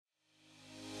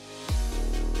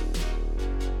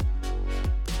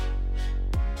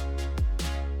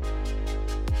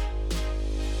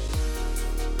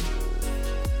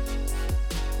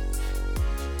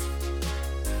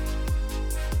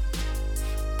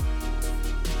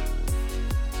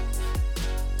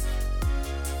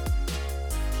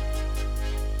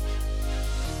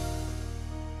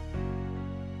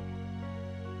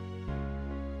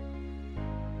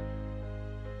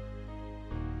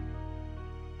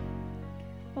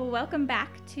Well, welcome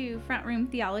back to Front Room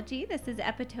Theology. This is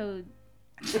episode.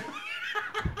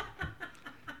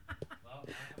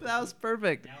 That was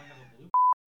perfect.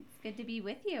 It's good to be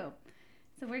with you.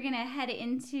 So we're going to head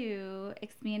into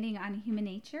expanding on human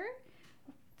nature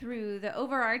through the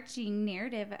overarching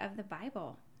narrative of the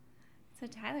Bible. So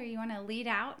Tyler, you want to lead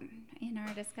out in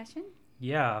our discussion?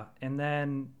 Yeah, and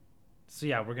then,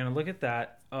 we're going to look at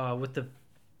that with the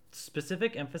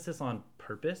specific emphasis on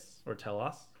purpose or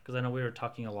telos, because I know we were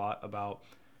talking a lot about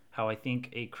how I think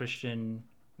a Christian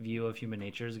view of human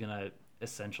nature is going to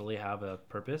essentially have a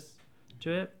purpose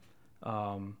to it.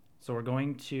 So we're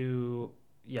going to,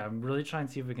 I'm really trying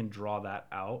to see if we can draw that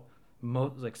out,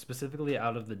 specifically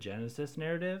out of the Genesis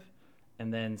narrative,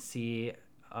 and then see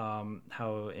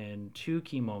how in two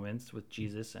key moments with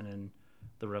Jesus and in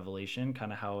the Revelation,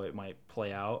 kind of how it might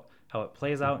play out, how it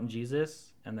plays out in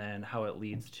Jesus, and then how it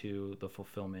leads to the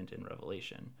fulfillment in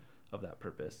Revelation of that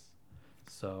purpose.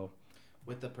 So,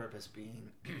 with the purpose being,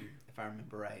 if I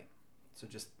remember right, so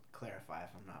just clarify if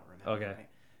I'm not remembering right,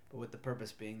 but with the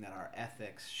purpose being that our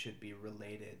ethics should be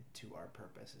related to our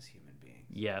purpose as human beings.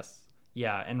 Yes.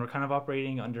 Yeah, and we're kind of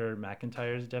operating under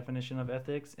McIntyre's definition of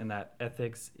ethics, and that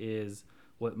ethics is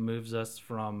what moves us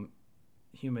from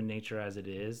human nature as it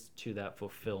is to that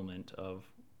fulfillment of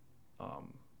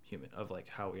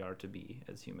how we are to be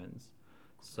as humans.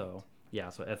 So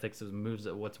so ethics is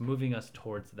what's moving us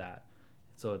towards that.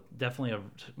 So definitely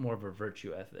more of a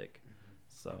virtue ethic.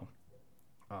 So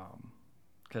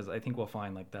because I think we'll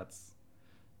find that's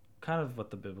kind of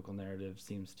what the biblical narrative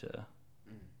seems to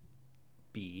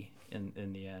be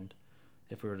in the end,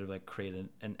 if we were to create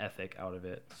an ethic out of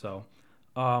it. So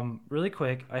really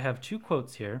quick, I have two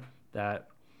quotes here that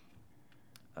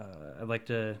I'd like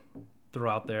to throw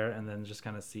out there and then just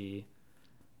kind of see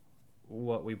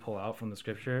what we pull out from the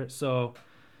scripture. So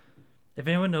if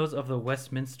anyone knows of the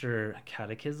Westminster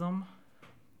Catechism,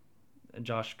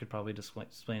 Josh could probably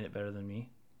explain it better than me.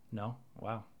 No?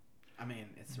 Wow. I mean,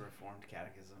 it's the Reformed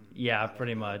Catechism. Yeah,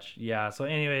 pretty much. Yeah. So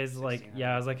anyways, it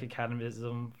was like a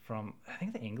catechism from, I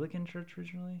think, the Anglican Church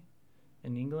originally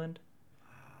in England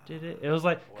did it. It was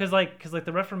because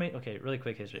the Reformation. Okay, really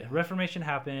quick history. Reformation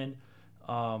happened.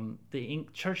 The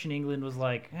church in England was we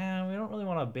don't really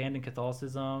want to abandon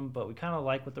Catholicism, but we kind of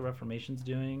like what the Reformation's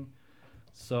doing.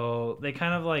 So they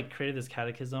kind of created this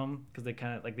catechism because they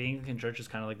kind of the Anglican Church is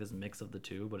kind of this mix of the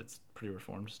two, but it's pretty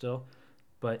Reformed still.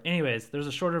 But anyways, there's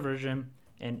a shorter version,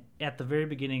 and at the very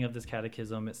beginning of this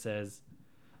catechism, it says,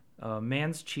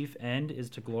 man's chief end is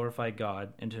to glorify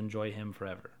God and to enjoy him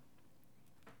forever.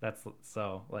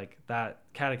 That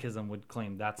catechism would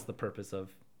claim that's the purpose of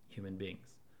human beings.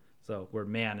 So where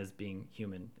man is being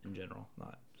human in general,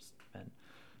 not just men.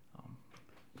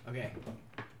 Okay,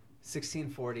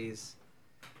 1640s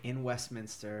in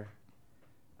Westminster,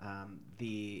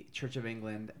 the Church of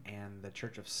England and the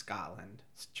Church of Scotland.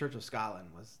 Church of Scotland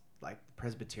was the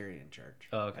Presbyterian church.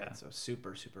 Oh, okay. Right? So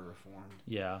super, super reformed.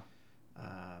 Yeah.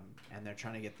 And they're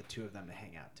trying to get the two of them to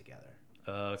hang out together.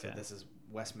 Okay. So this is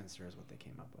Westminster is what they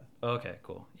came up with. Okay,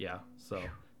 cool. Yeah. So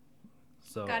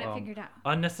Got it figured out.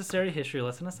 Unnecessary history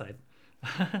lesson aside.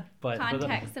 But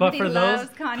context. For loves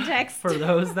context. For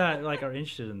those that are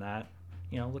interested in that,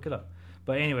 look it up.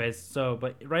 But anyways,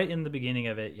 but right in the beginning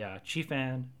of it,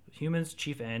 humans'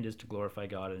 chief end is to glorify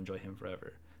God and enjoy him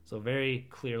forever. So very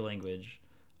clear language,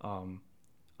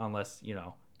 unless,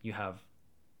 you have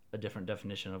a different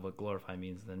definition of what glorify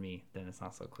means than me, then it's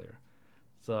not so clear.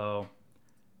 So,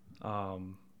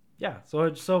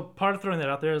 so part of throwing that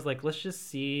out there is let's just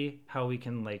see how we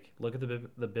can look at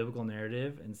the biblical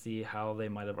narrative and see how they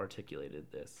might have articulated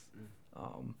this.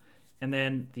 And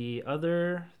then the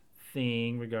other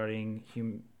thing regarding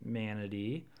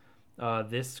humanity,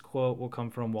 this quote will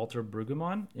come from Walter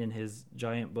Brueggemann in his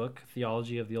giant book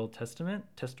Theology of the Old Testament,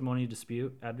 Testimony,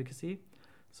 Dispute, Advocacy.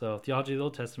 So Theology of the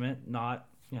Old Testament, not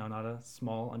a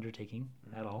small undertaking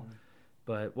at all.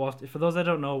 But for those that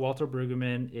don't know, Walter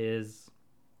Brueggemann is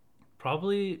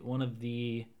probably one of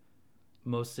the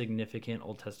most significant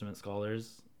Old Testament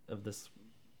scholars of this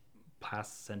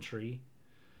past century.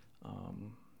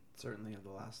 Certainly of the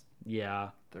last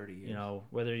 30 years.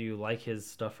 Whether you like his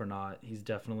stuff or not, he's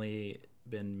definitely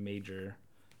been major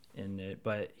in it.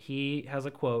 But he has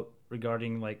a quote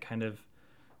regarding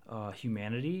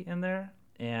humanity in there,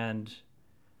 and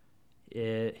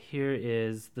here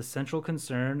is: the central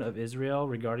concern of Israel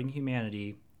regarding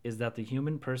humanity is that the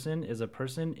human person is a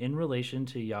person in relation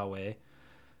to Yahweh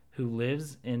who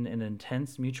lives in an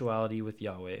intense mutuality with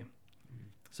Yahweh.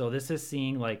 So this is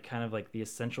seeing the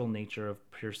essential nature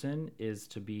of person is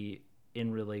to be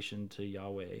in relation to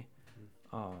Yahweh,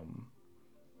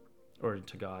 or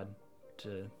to God,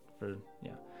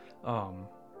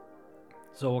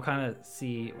 So we'll kind of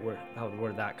see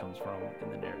where that comes from in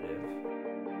the narrative.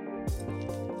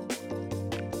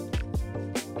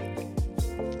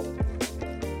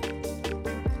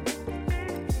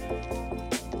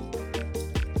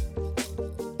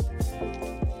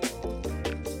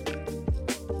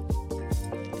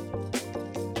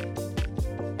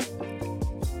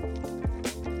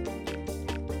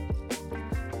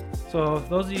 So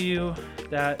those of you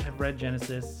that have read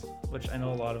Genesis, which I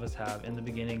know a lot of us have, in the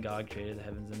beginning God created the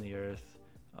heavens and the earth,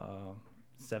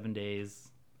 7 days,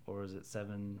 or is it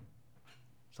 7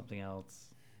 something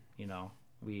else? You know,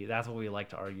 that's what we like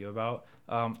to argue about.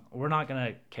 We're not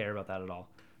gonna care about that at all.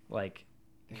 Like,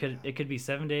 it could be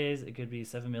 7 days, it could be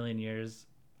 7 million years,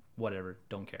 whatever.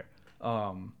 Don't care.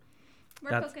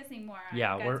 We're focusing more on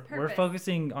God's purpose we're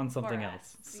focusing on something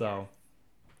else. So,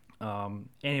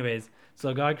 anyways,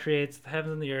 so God creates the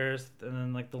heavens and the earth, and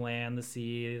then like the land, the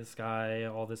sea, the sky,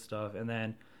 all this stuff, and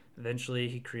then eventually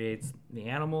He creates the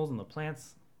animals and the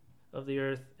plants of the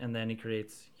earth, and then He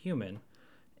creates human.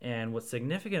 And what's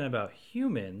significant about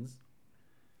humans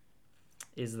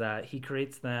is that He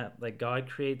creates that, like God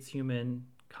creates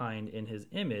humankind in His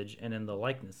image and in the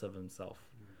likeness of Himself.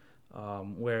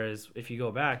 Whereas if you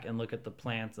go back and look at the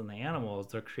plants and the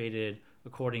animals, they're created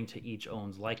according to each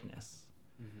own's likeness.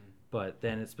 Mm-hmm. But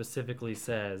then it specifically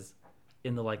says,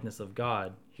 in the likeness of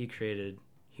God, He created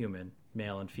human,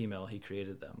 male and female, He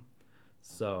created them.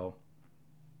 So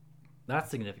that's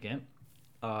significant.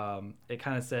 It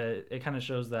kind of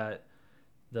shows that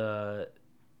the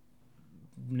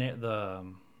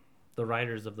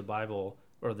writers of the Bible,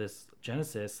 or this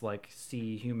Genesis, like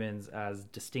see humans as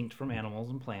distinct from animals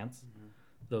and plants, mm-hmm.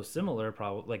 though similar,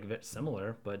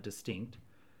 similar but distinct.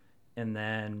 And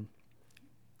then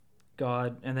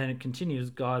it continues,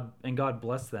 God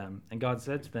blessed them, and God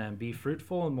said to them, "Be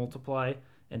fruitful and multiply,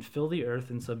 and fill the earth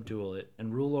and subdue it,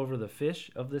 and rule over the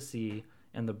fish of the sea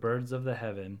and the birds of the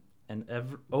heaven, and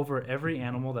over every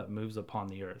animal that moves upon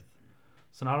the earth."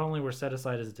 So not only we're set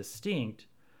aside as distinct,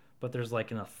 but there's like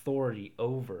an authority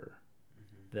over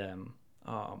mm-hmm. them,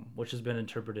 which has been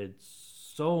interpreted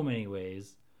so many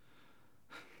ways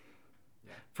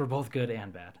for both good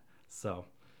and bad. So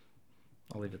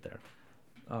I'll leave it there.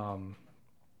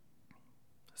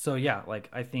 So yeah, like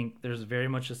I think there's very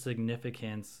much a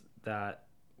significance that,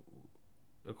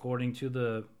 according to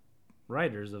the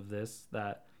writers of this,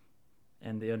 that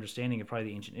and the understanding of probably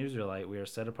the ancient Israelite, we are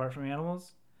set apart from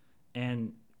animals,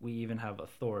 and we even have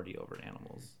authority over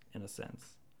animals in a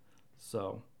sense.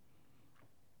 So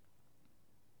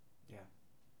yeah,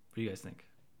 what do you guys think?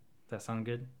 Does that sound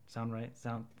good? Sound right?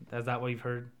 Is that what you've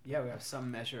heard? Yeah, we have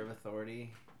some measure of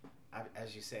authority.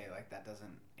 As you say, like that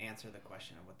doesn't answer the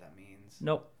question of what that means.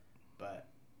 Nope. But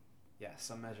yeah,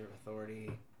 some measure of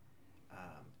authority,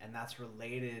 and that's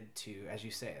related to, as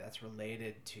you say,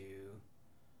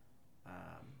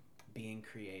 being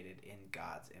created in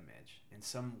God's image. In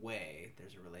some way,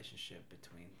 there's a relationship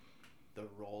between the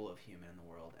role of human in the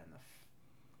world and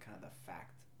kind of the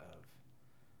fact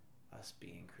of us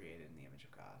being created in the image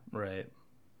of God. Right.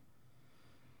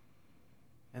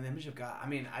 And the image of God, I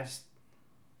mean, I just,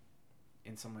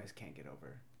 in some ways, can't get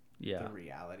over the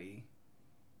reality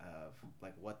of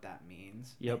like what that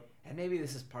means. Yep. And maybe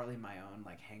this is partly my own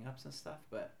like hang-ups and stuff,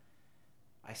 but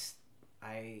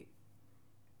I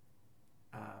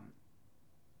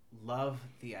love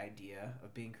the idea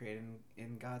of being created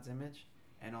in God's image,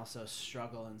 and also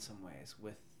struggle in some ways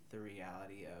with the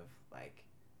reality of like,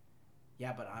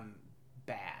 yeah, but I'm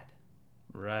bad.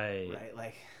 Right.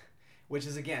 Like, which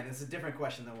is, again, it's a different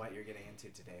question than what you're getting into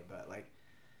today, but like,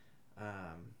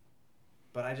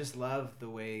 but I just love the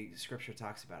way Scripture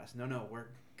talks about us. No, we're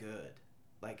good.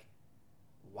 Like,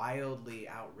 wildly,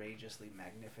 outrageously,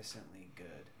 magnificently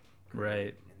good.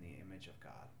 Right. In the image of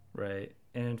God. Right.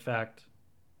 And in fact,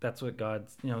 that's what God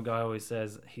always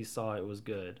says He saw it was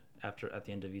good at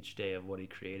the end of each day of what He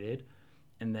created.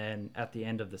 And then at the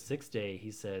end of the 6th day,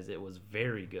 He says it was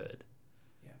very good.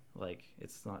 Yeah. Like,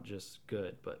 it's not just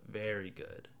good, but very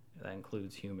good. That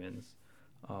includes humans.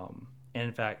 And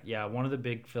in fact, one of the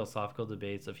big philosophical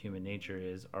debates of human nature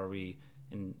is, are we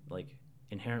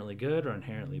inherently good or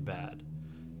inherently bad?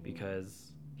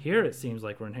 Because here it seems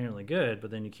like we're inherently good, but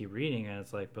then you keep reading and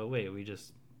it's like, but wait, we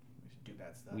just do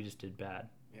bad stuff. We just did bad.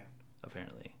 Yeah.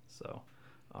 Apparently. So,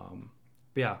 but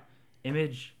yeah,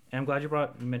 image. And I'm glad you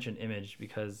mentioned image,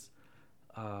 because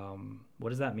what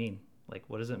does that mean? Like,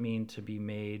 what does it mean to be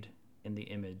made in the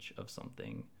image of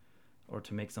something, or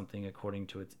to make something according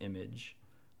to its image?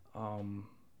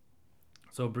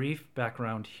 So brief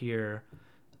background here.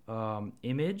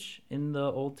 Image in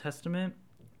the Old Testament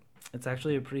It's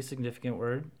actually a pretty significant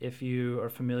word. If you are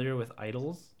familiar with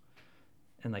idols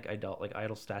and like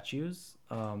idol statues,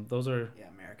 those are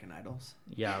American Idols.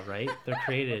 Yeah, right. They're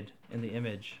created in the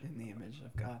image. In the image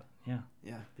of God. Yeah.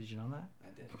 Yeah. Did you know that? I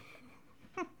did.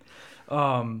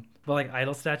 But like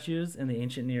idol statues in the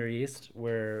ancient Near East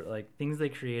were like things they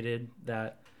created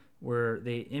that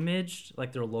they imaged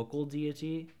like their local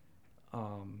deity,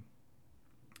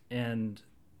 and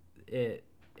it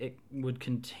would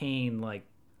contain like,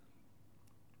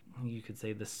 you could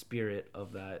say, the spirit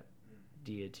of that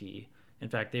deity. In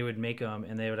fact, they would make them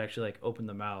and they would actually like open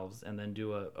the mouths and then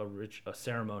do a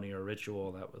ceremony or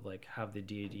ritual that would like have the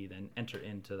deity then enter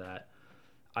into that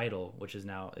idol, which is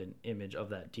now an image of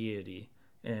that deity.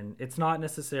 And it's not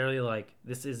necessarily like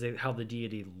this is how the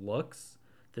deity looks.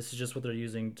 This is just what they're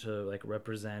using to like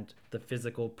represent the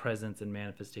physical presence and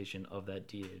manifestation of that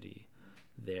deity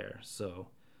there. So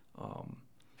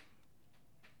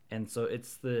and so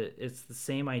it's the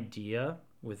same idea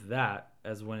with that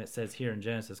as when it says here in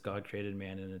Genesis, God created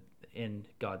man in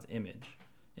God's image.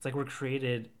 It's like we're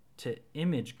created to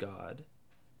image God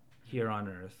here on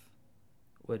earth,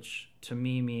 which to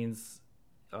me means,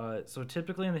 so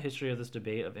typically in the history of this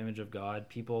debate of image of God,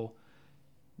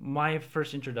 my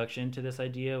first introduction to this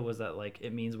idea was that like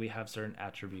it means we have certain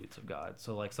attributes of God.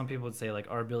 So like some people would say like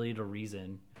our ability to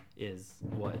reason is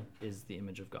what is the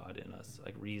image of God in us,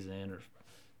 like reason or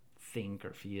think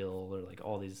or feel or like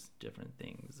all these different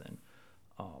things.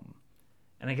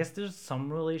 And I guess there's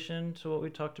some relation to what we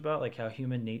talked about, like how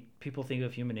people think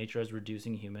of human nature as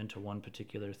reducing human to one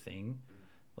particular thing.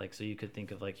 Like, so you could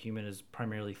think of like human as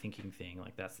primarily thinking thing,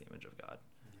 like that's the image of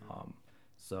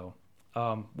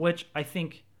God. Which I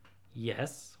think,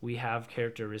 yes, we have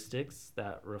characteristics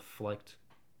that reflect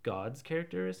God's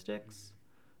characteristics,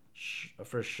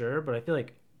 for sure. But I feel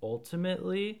like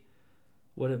ultimately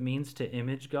what it means to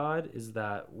image God is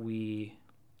that we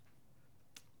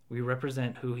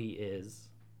represent who he is,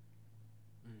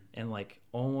 and like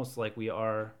almost like we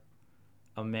are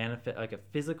like a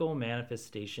physical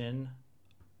manifestation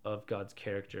of God's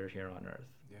character here on earth.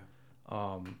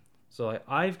 Yeah. So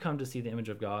I've come to see the image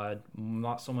of God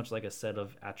not so much like a set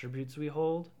of attributes we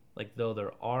hold, like though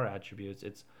there are attributes,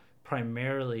 it's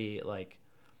primarily like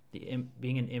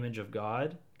being an image of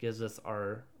God gives us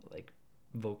our like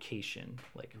vocation,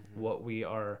 like what we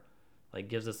are, like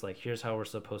gives us like here's how we're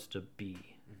supposed to be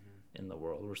in the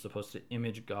world. We're supposed to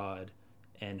image God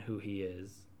and who he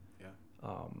is. Yeah.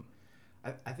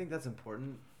 I think that's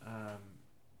important.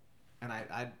 And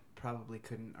I probably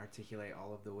couldn't articulate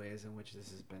all of the ways in which this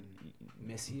has been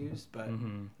misused, but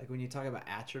like when you talk about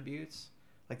attributes,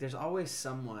 like there's always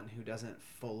someone who doesn't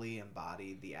fully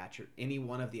embody any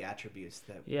one of the attributes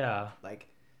that. Yeah. Like,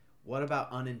 what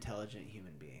about unintelligent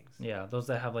human beings? Yeah, those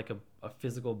that have like a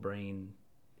physical brain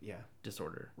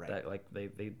disorder. Right. That like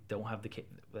they don't have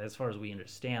as far as we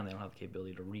understand, they don't have the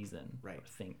capability to reason or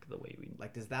think the way we.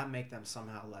 Like, does that make them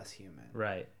somehow less human?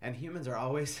 Right. And humans are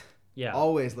always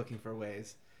always looking for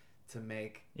ways to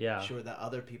make sure that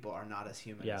other people are not as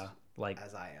human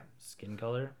as I am. Skin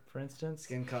color, for instance.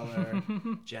 Skin color,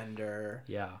 gender.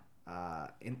 Yeah.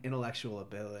 Intellectual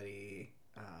ability.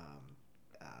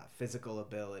 Physical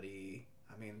ability.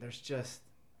 I mean, there's just,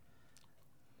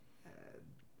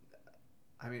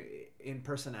 in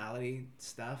personality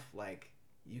stuff, like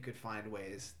you could find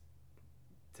ways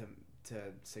to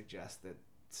suggest that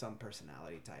some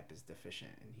personality type is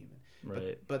deficient in human.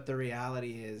 Right. But the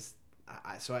reality is,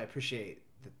 so I appreciate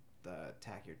the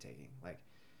tack you're taking. Like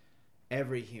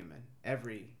every human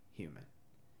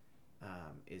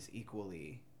is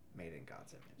equally made in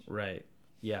God's image. Right.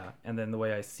 Yeah, and then the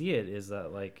way I see it is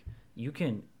that like you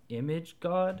can image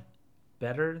God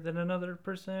better than another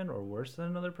person or worse than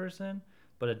another person,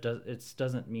 but it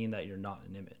doesn't mean that you're not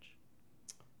an image.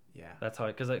 Yeah, that's how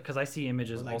because I see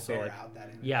images like also like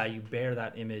you bear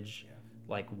that image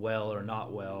like well or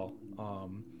not well,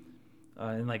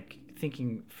 and like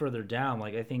thinking further down,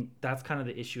 like I think that's kind of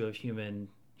the issue of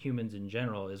humans in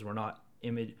general is we're not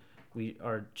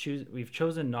we've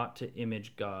chosen not to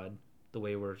image God the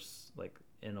way we're like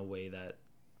in a way that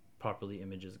properly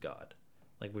images God.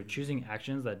 Like we're choosing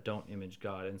actions that don't image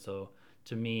God. And so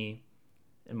to me,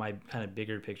 in my kind of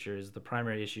bigger picture, is the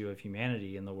primary issue of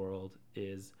humanity in the world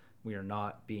is we are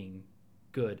not being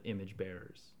good image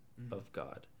bearers of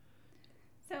God.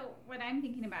 So what I'm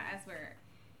thinking about as we're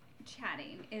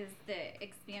chatting is the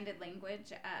expanded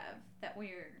language of that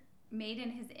we're made in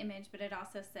his image, but it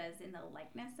also says in the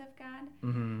likeness of God.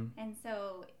 And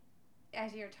so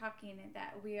as you're talking,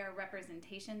 that we are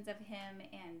representations of him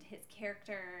and his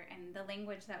character and the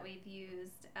language that we've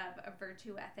used of a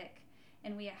virtue ethic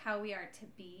and how we are to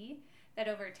be, that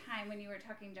over time, when you were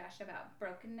talking, Josh, about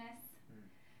brokenness,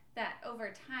 that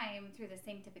over time through the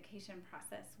sanctification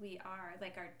process, we are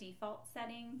like our default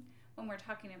setting when we're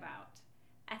talking about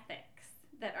ethics,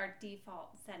 that our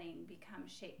default setting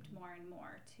becomes shaped more and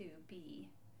more to be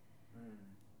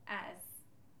as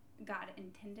God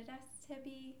intended us to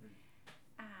be.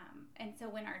 And so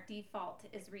when our default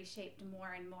is reshaped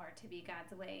more and more to be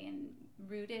God's way and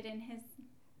rooted in his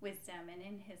wisdom and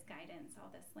in his guidance, all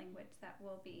this language that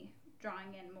we'll be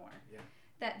drawing in more,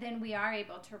 that then we are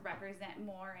able to represent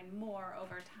more and more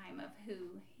over time of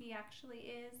who he actually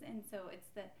is. And so it's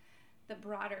the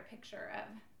broader picture of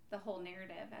the whole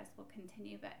narrative as we'll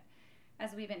continue. But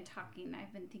as we've been talking,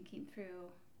 I've been thinking through,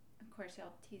 of course,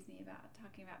 you'll tease me about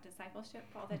talking about discipleship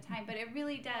all the time, but it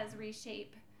really does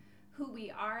reshape who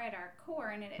we are at our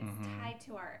core, and it's tied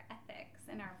to our ethics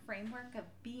and our framework of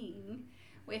being.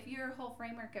 If your whole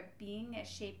framework of being is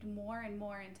shaped more and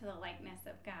more into the likeness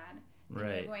of God, then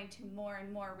you're going to more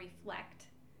and more reflect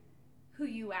who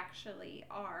you actually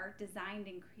are designed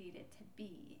and created to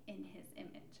be in his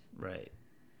image. Right.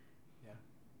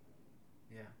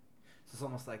 Yeah. So it's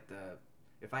almost like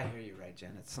if I hear you right,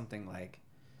 Jen, it's something like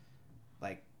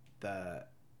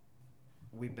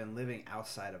we've been living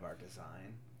outside of our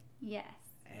design. Yes.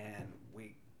 And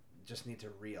we just need to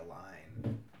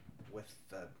realign with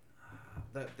the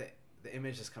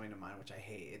image that's coming to mind, which I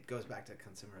hate. It goes back to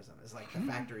consumerism. It's like the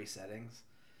factory settings.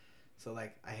 So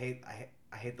like I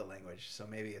hate the language. So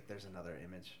maybe if there's another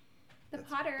image. The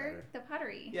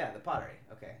pottery. Yeah, the pottery.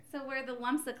 Okay. So we're the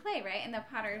lumps of clay, right? And the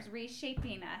potter's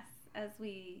reshaping us as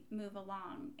we move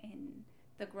along in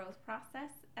the growth process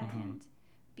and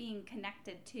being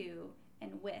connected to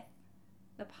and with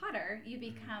the potter, you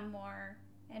become more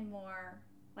and more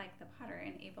like the potter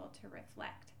and able to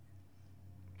reflect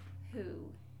who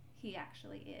he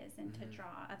actually is and to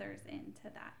draw others into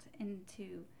that and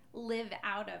to live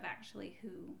out of actually who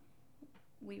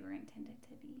we were intended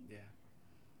to be. Yeah.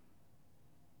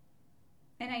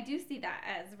 And I do see that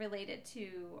as related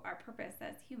to our purpose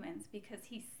as humans, because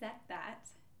he set that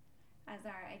as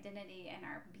our identity and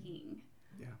our being.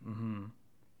 Yeah.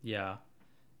 Yeah.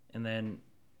 And then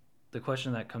the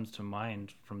question that comes to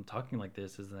mind from talking like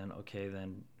this is then, okay,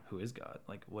 then who is God?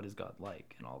 Like, what is God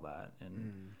like and all that?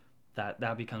 And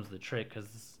that becomes the trick,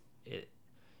 because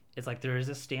it's like there is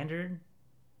a standard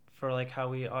for like how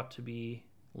we ought to be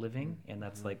living, and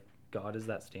that's like God is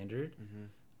that standard.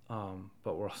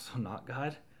 But we're also not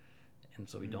God, and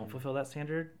so we don't fulfill that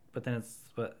standard. But then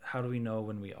but how do we know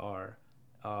when we are?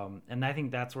 And I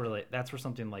think that's where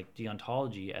something like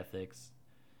deontology ethics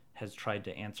has tried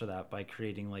to answer that by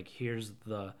creating like, here's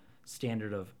the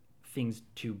standard of things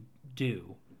to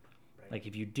do. Right. Like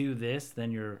if you do this,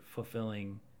 then you're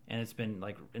fulfilling, and it's been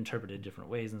like interpreted different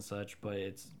ways and such, but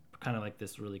it's kind of like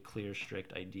this really clear,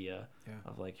 strict idea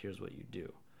of like, here's what you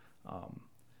do.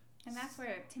 And that's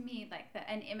where, to me, like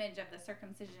an image of the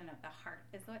circumcision of the heart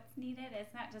is what's needed.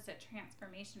 It's not just a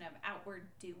transformation of outward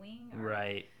doing.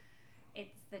 Right.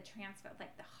 It's the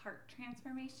like the heart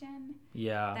transformation.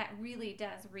 Yeah. That really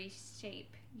does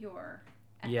reshape your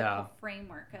ethical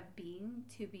framework of being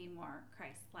to be more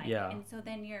Christ-like. Yeah. And so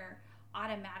then your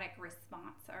automatic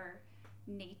response or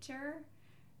nature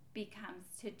becomes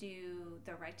to do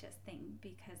the righteous thing,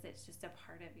 because it's just a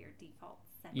part of your default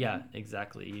setting. Yeah,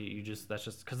 exactly. You just, that's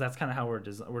just because that's kind of how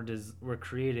we're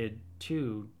created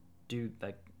to do,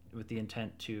 like, with the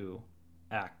intent to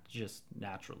act just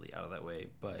naturally out of that way,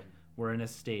 but we're in a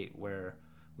state where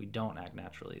we don't act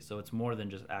naturally. So it's more than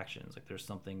just actions. Like there's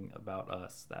something about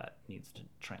us that needs to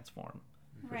transform.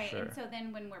 Right. Sure. And so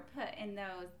then when we're put in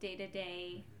those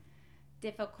day-to-day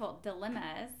difficult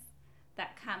dilemmas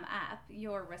that come up,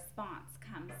 your response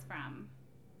comes from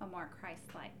a more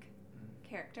Christ-like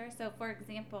character. So for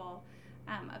example,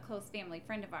 a close family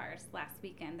friend of ours last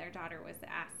weekend, their daughter was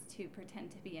asked to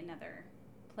pretend to be another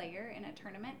player in a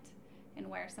tournament and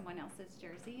wear someone else's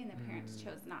jersey, and the parents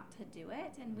chose not to do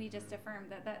it. And we just affirmed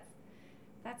that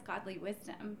that's godly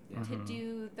wisdom to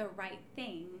do the right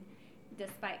thing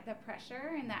despite the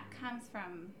pressure, and that comes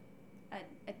from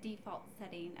a default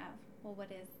setting of, well, what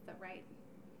is the right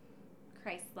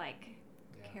Christ-like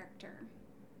character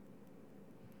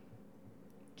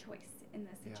choice in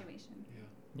this situation?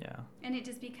 Yeah. And it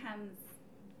just becomes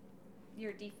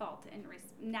your default and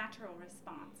natural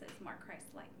response is more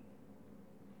Christ-like.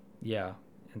 Yeah,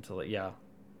 and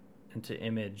to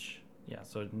image,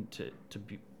 so to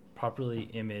be properly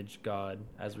image God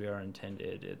as we are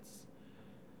intended,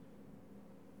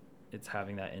 it's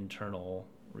having that internal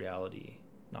reality,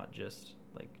 not just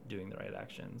like doing the right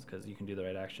actions, because you can do the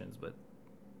right actions but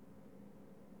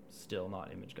still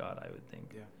not image God, I would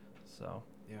think. So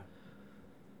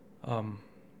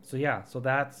So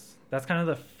that's kind of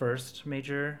the first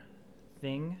major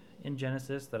thing in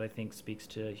Genesis that I think speaks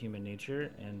to human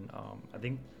nature, and I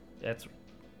think that's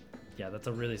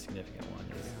a really significant one,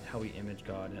 is how we image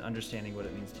God and understanding what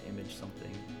it means to image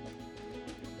something.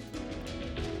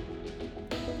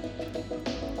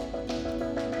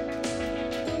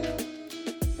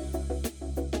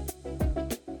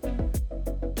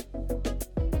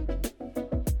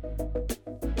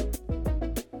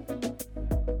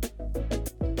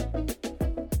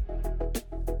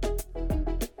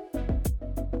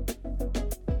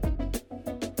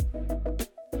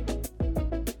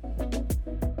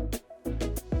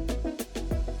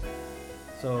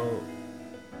 So,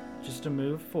 just to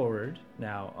move forward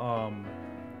now,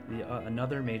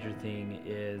 another major thing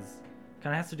is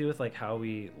kind of has to do with like how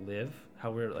we live, how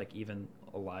we're like even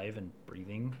alive and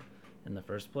breathing in the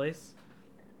first place.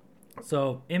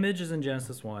 So, image is in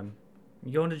Genesis 1.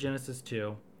 You go into Genesis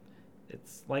 2.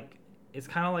 It's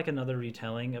kind of like another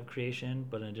retelling of creation,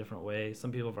 but in a different way.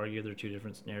 Some people have argued they're two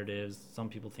different narratives. Some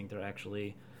people think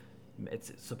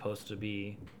it's supposed to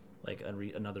be like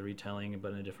another retelling,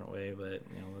 but in a different way. But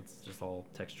it's just all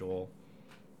textual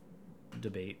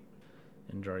debate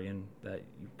and jargon that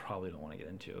you probably don't want to get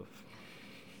into.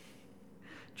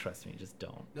 Trust me, just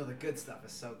don't. No, the good stuff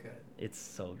is so good. It's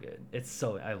so good.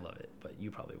 I love it, but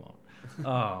you probably won't.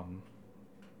 Like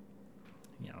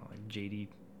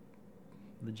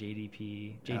the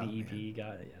JDEP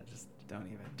guy. Yeah, just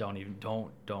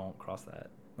don't cross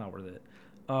that. Not worth it.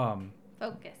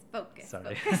 Focus.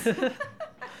 Sorry. Focus.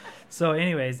 So,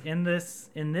 anyways, in this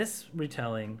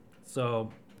retelling,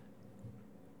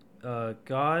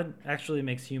 God actually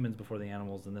makes humans before the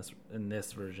animals in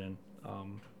this version.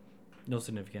 No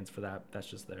significance for that. That's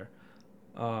just there.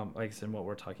 Like I said, what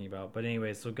we're talking about. But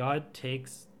anyways, so God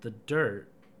takes the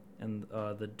dirt and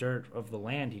the dirt of the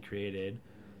land he created,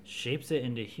 shapes it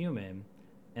into human,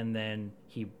 and then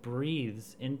he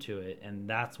breathes into it, and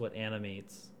that's what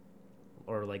animates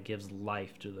or like gives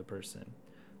life to the person.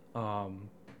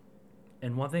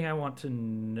 And one thing I want to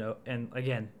know, and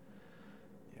again,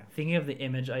 thinking of the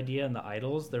image idea and the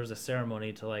idols, there's a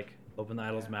ceremony to like open the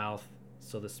idol's mouth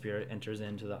so the spirit enters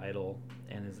into the idol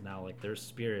and is now like their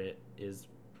spirit is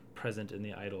present in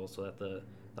the idol, so that the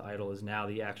idol is now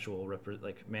the actual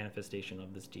manifestation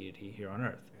of this deity here on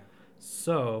earth. Yeah.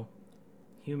 So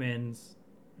humans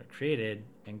are created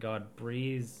and God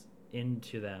breathes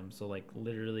into them, so like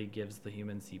literally gives the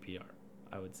human CPR,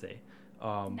 I would say.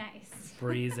 Nice.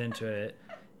 Breathes into it,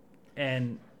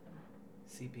 and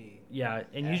CP. Yeah,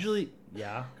 and usually,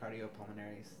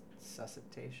 cardiopulmonary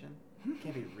suscitation.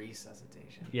 Can't be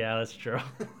resuscitation. Yeah, that's true.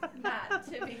 Not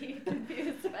to be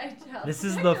confused by child. This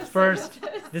is the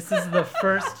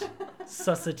first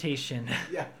suscitation.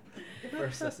 Yeah.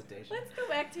 First suscitation. Let's go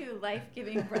back to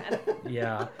life-giving breath.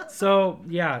 Yeah. So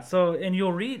and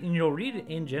you'll read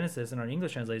in Genesis in our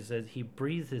English translation, it says he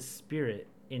breathed his spirit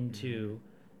into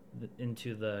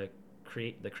the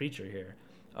creature here.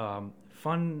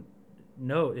 Fun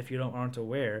note, if you aren't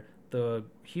aware, the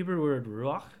Hebrew word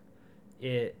ruach,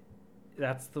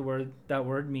 that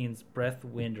word means breath,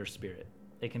 wind, or spirit.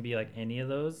 It can be like any of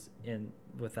those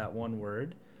with that one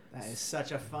word. That is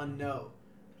such a fun note.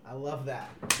 I love that.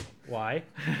 Why?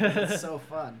 It's so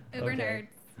fun. Uber nerds.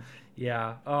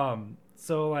 Yeah.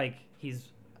 So like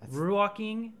he's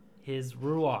ruaching his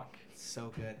ruach.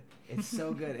 So good. It's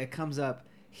so good. It comes up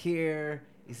here,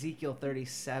 Ezekiel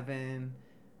 37.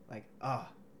 Like,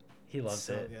 he loves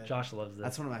it. Good. Josh loves it.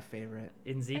 That's one of my favorite.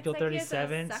 In Ezekiel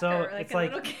 37. It's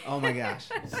like oh my gosh.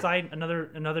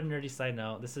 Another nerdy side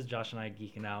note. This is Josh and I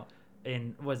geeking out.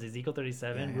 In Ezekiel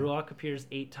 37, Ruach appears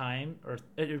 8 times, or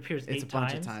it appears 8 times. It's a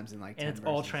bunch of times in like 10 and it's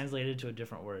verses. all translated to a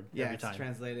different word every time. It's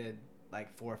translated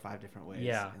like 4 or 5 different ways.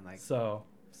 Yeah. In like so.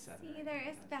 7. See, there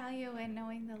is value in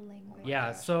knowing the language.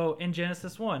 Yeah. So in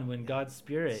Genesis 1, when God's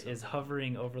spirit is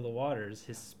hovering over the waters,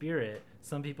 his spirit.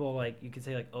 Some people you could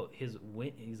say he's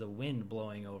a wind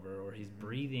blowing over, or he's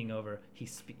breathing over.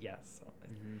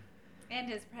 And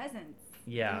his presence.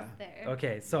 Yeah. Is there.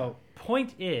 Okay. So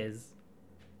point is,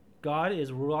 God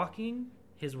is ruaching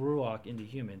his ruach into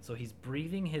humans. So he's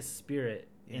breathing his spirit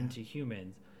into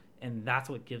humans, and that's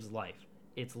what gives life.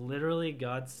 It's literally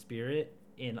God's spirit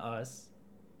in us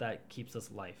that keeps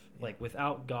us life. Yeah. Like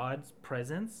without God's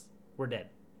presence, we're dead.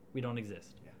 We don't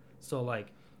exist. Yeah. So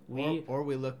or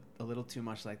we look a little too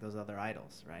much like those other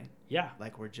idols, right? Yeah.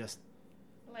 Like we're just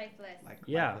lifeless.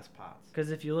 Lifeless pots.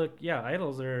 Because if you look,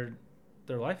 idols they're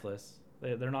lifeless.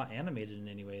 They're not animated in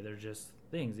any way. They're just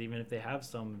things. Even if they have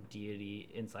some deity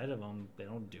inside of them, they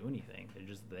don't do anything. They're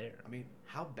just there. I mean,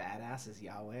 how badass is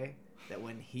Yahweh that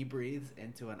when he breathes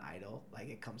into an idol, like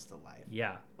it comes to life.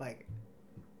 Yeah. Like,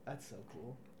 that's so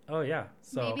cool. Oh yeah.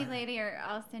 So Maybe later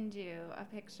I'll send you a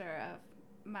picture of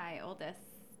my oldest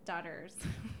daughter's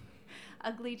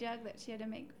ugly jug that she had to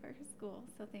make for her school.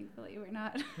 So thankfully we're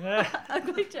not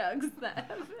ugly jugs that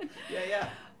have Yeah.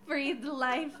 breathed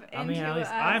life into I mean, at least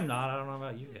us. I'm not. I don't know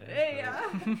about you guys. Yeah.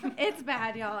 It's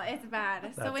bad, y'all. It's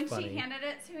bad. So That's when funny. she handed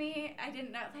it to me, I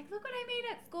didn't know. Like, look what I made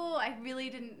at school. I really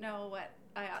didn't know what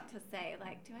I ought to say.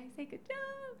 Like, do I say good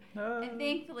job? And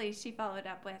thankfully she followed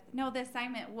up with, no, the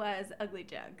assignment was ugly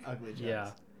jug. Ugly jugs.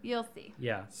 Yeah. You'll see.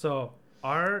 Yeah. So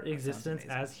our existence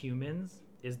amazing. as humans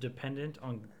is dependent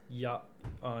on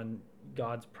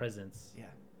God's presence. Yeah.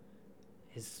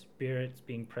 His spirit's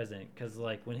being present, because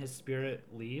like when his spirit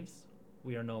leaves,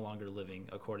 we are no longer living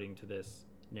according to this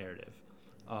narrative.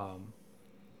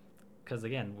 Because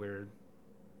again, we're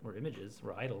images,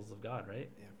 we're idols of God, right?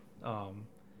 Yeah.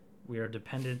 We are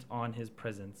dependent on his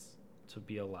presence to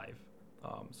be alive.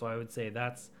 So I would say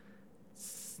that's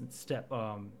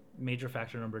major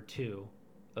factor number 2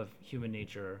 of human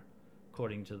nature,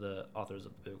 according to the authors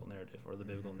of the biblical narrative, or the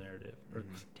biblical narrative. Or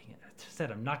dang it, I just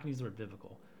said I'm not going to use the word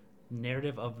biblical.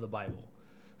 Narrative of the Bible.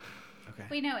 Okay.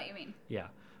 We know what you mean. Yeah.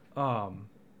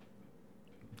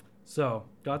 So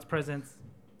God's presence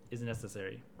is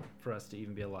necessary for us to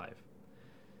even be alive.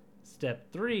 Step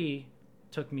 3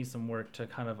 took me some work to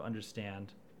kind of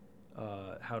understand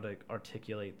how to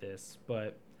articulate this.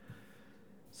 But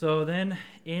so then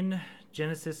in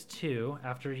Genesis 2,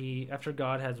 after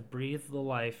God has breathed the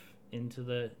life into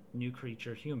the new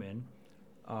creature human,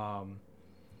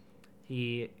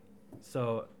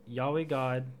 So Yahweh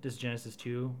God, this is Genesis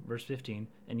 2, verse 15,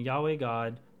 and Yahweh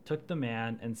God took the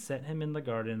man and set him in the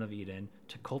Garden of Eden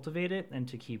to cultivate it and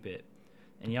to keep it.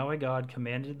 And Yahweh God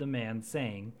commanded the man,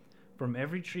 saying, from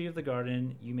every tree of the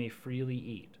garden you may freely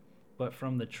eat, but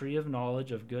from the tree of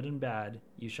knowledge of good and bad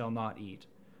you shall not eat.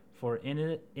 For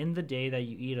in the day that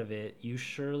you eat of it, you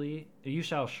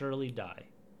shall surely die.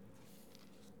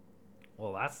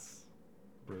 Well, that's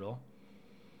brutal.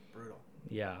 Brutal.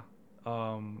 Yeah.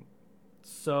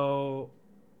 So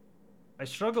I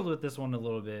struggled with this one a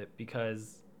little bit,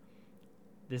 because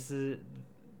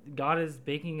God is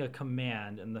making a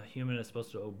command and the human is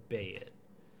supposed to obey it.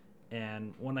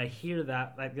 And when I hear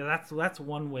that, like that's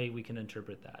one way we can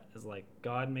interpret that, is like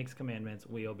God makes commandments,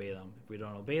 we obey them. If we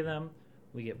don't obey them,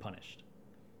 we get punished.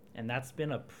 And that's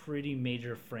been a pretty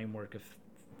major framework of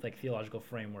like theological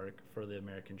framework for the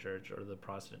American church, or the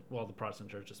Protestant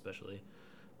church especially.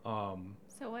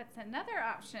 So what's another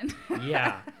option?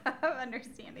 Yeah. Of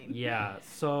understanding. Yeah.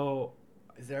 So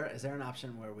Is there an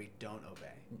option where we don't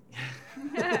obey?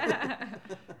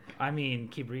 I mean,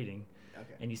 keep reading.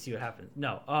 Okay. And you see what happens.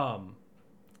 No.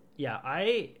 Yeah,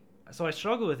 I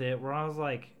struggle with it, where I was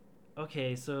like,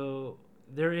 okay, so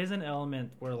there is an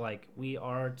element where like we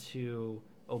are to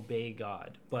obey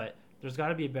God, but there's got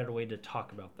to be a better way to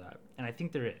talk about that. And I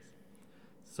think there is.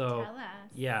 So Tell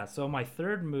us. yeah, so my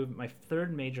third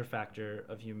major factor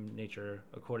of human nature,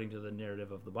 according to the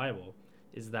narrative of the Bible,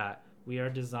 is that we are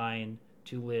designed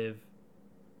to live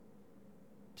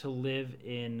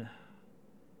in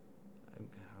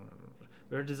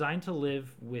we're designed to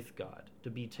live with God, to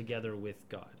be together with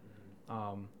God.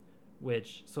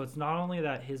 So it's not only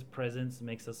that his presence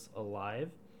makes us alive,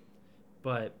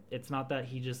 but it's not that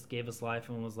he just gave us life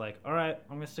and was like, all right,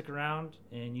 I'm going to stick around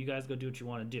and you guys go do what you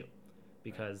want to do,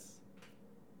 because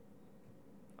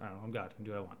I don't know, I'm God, I can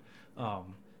do what I want.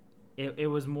 It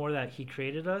was more that he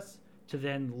created us to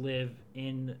then live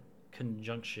in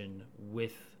conjunction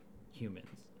with humans,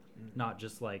 not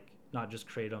just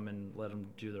create them and let them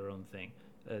do their own thing.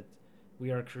 We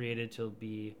are created to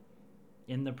be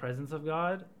in the presence of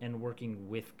God and working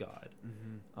with God.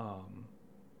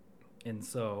 And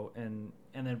so and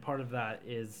then part of that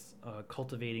is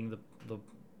cultivating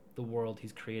the world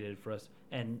he's created for us.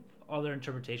 And other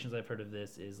interpretations I've heard of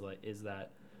this is that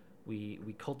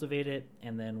we cultivate it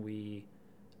and then we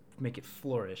make it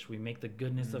flourish. We make the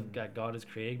goodness of God has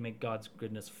created, make God's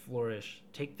goodness flourish.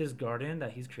 Take this garden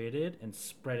that he's created and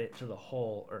spread it to the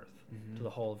whole earth, to the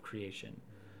whole of creation.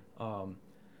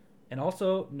 And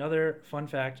also another fun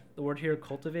fact, the word here,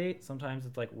 cultivate, sometimes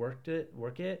it's like work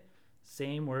it.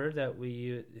 Same word that we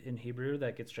use in Hebrew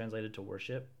that gets translated to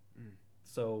worship.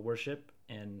 So worship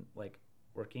and like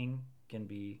working can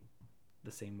be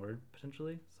the same word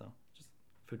potentially. So just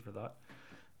food for thought.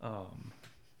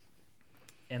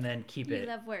 And then keep it. You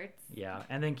love words. Yeah,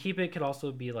 and then keep it could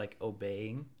also be like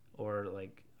obeying, or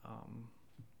like,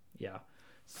 yeah.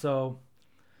 So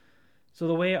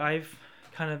the way I've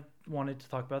kind of wanted to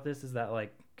talk about this is that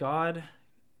like God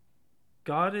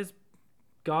as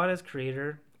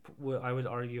creator what I would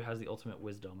argue has the ultimate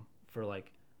wisdom for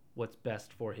like what's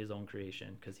best for his own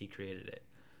creation because he created it.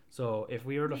 So if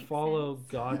we were to Makes follow sense.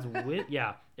 God's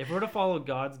if we were to follow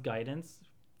God's guidance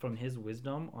from his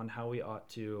wisdom on how we ought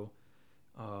to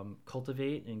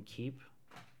cultivate and keep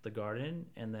the garden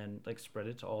and then like spread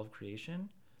it to all of creation,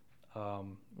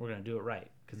 we're going to do it right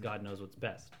because God knows what's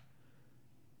best.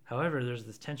 However, there's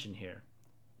this tension here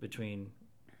between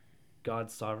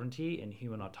God's sovereignty and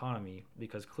human autonomy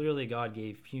because clearly God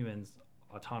gave humans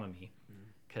autonomy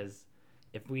because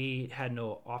if we had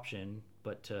no option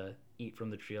but to eat from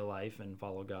the tree of life and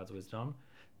follow God's wisdom,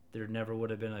 there never would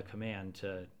have been a command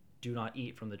to do not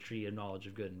eat from the tree of knowledge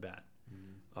of good and bad.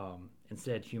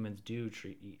 Instead, humans do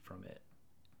eat from it.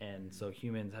 And so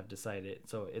humans have decided.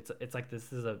 So it's like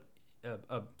this is a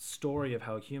story of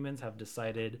how humans have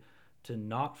decided to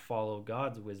not follow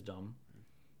God's wisdom,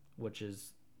 which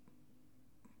is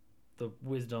the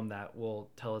wisdom that will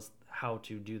tell us how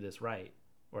to do this right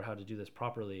or how to do this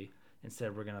properly.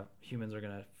 Instead, humans are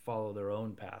gonna follow their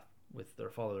own path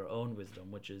follow their own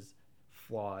wisdom, which is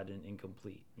flawed and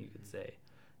incomplete, you could say,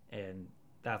 and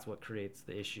that's what creates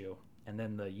the issue. And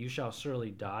then the "you shall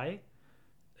surely die"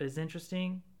 is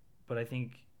interesting, but I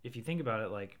think if you think about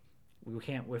it, like we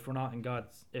can't if we're not in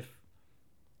God's if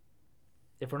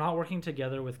we're not working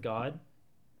together with God,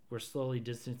 we're slowly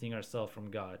distancing ourselves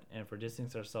from God. And if we're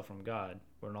distancing ourselves from God,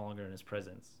 we're no longer in his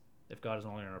presence. If God is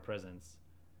no longer in our presence,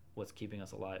 what's keeping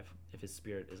us alive if his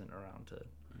spirit isn't around to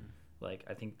like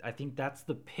I think that's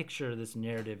the picture this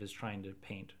narrative is trying to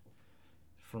paint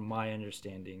from my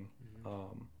understanding.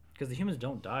 Because the humans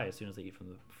don't die as soon as they eat from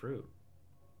the fruit.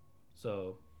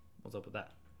 So what's up with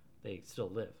that? They still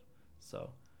live. So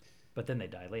but then they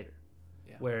die later.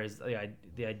 Yeah. Whereas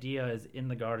the idea is in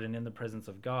the garden, in the presence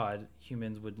of God,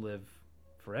 humans would live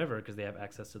forever because they have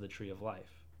access to the tree of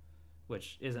life,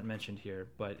 which isn't mentioned here,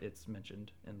 but it's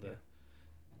mentioned in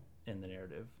the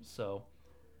narrative. So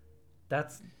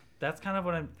that's kind of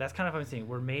what I'm saying.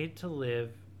 We're made to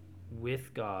live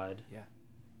with God. Yeah.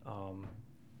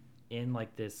 In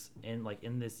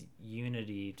this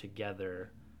unity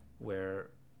together,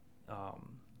 where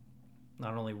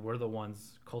not only we're the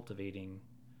ones cultivating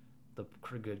the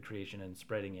good creation and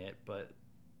spreading it, but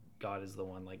God is the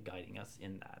one like guiding us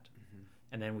in that.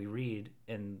 And then we read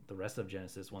in the rest of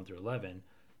Genesis 1 through 11,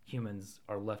 humans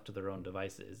are left to their own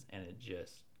devices, and it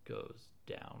just goes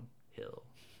downhill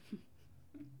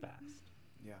fast.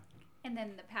 Yeah. And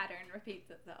then the pattern repeats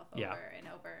itself over and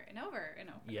over and over and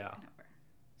over and over.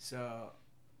 So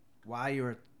while you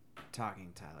were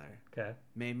talking, Tyler, Okay.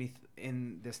 made me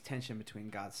in this tension between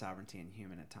God's sovereignty and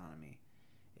human autonomy,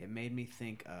 it made me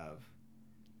think of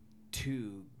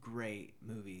two great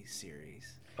movie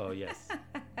series. Oh, yes.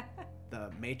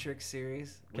 The Matrix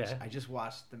series, which Okay. I just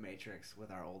watched The Matrix with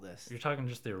our oldest. You're talking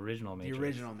just the original Matrix. The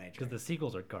original Matrix. Because the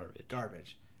sequels are garbage.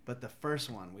 Garbage. But the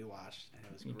first one we watched, and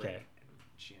it was great. Okay. And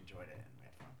she enjoyed it, and we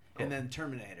had fun. Cool. And then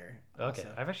Terminator. Okay.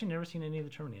 Also. I've actually never seen any of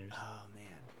the Terminators. Oh, man.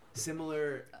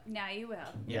 Similar. Now you will.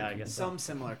 Yeah, I guess so. Some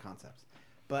similar concepts.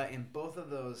 But in both of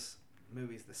those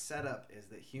movies, the setup is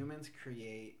that humans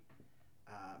create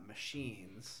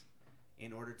machines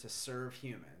in order to serve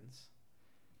humans.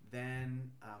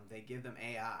 Then they give them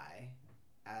AI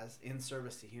as in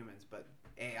service to humans, but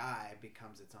AI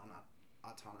becomes its own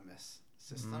autonomous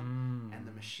system, and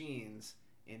the machines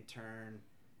in turn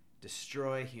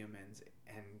destroy humans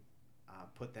and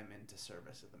put them into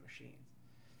service of the machines.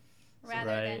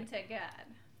 Rather than to God.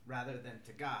 Rather than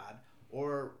to God,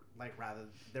 or rather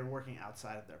they're working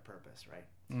outside of their purpose, right?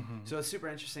 So it's super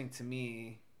interesting to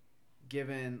me,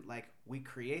 given we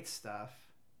create stuff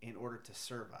in order to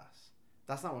serve us.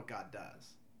 That's not what God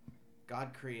does.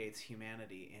 God creates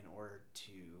humanity in order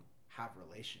to have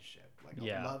relationship,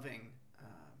 a loving,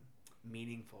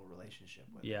 meaningful relationship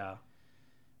with him.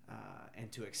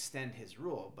 And to extend his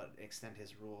rule, but extend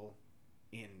his rule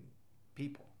in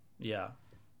people.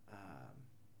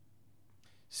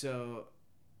 So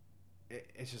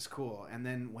it's just cool. And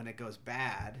then when it goes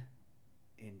bad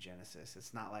in Genesis,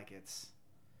 it's not like it's...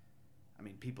 I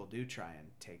mean, people do try and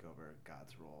take over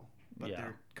God's rule, but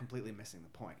they're completely missing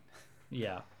the point.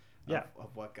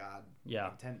 Of what God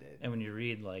intended. And when you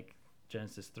read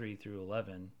Genesis 3 through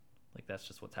 11, that's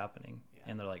just what's happening.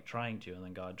 And they're trying to, and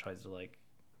then God tries to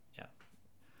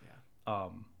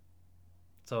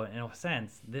so in a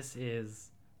sense, this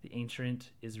is the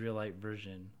ancient Israelite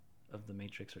version of the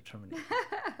Matrix or Terminator.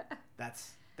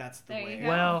 That's the There way you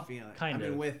go. I'm feeling. Kind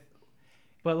of. with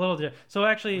but a little different. So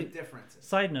actually, differences.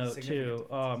 Side note too,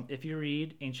 Significant if you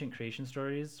read ancient creation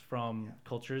stories from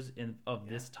cultures of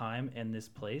this time and this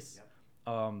place,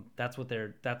 that's what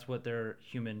their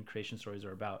human creation stories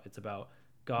are about. It's about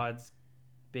God's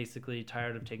basically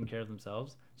tired of taking care of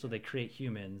themselves, so they create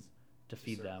humans to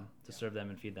feed them, to serve them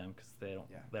and feed them, because they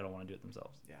don't want to do it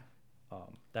themselves. Yeah.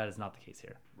 That is not the case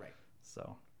here. Right.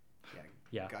 So.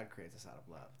 Yeah. God creates us out of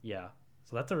love. Yeah.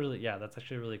 So that's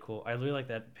actually really cool. I really like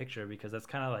that picture, because that's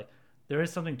kind of like, there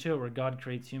is something to it where God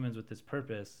creates humans with this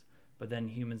purpose, but then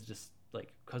humans just,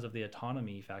 like, because of the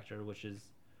autonomy factor, which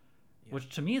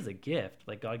to me is a gift.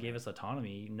 Like, God gave us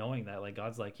autonomy, knowing that, like,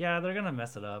 God's like, yeah, they're gonna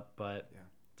mess it up, but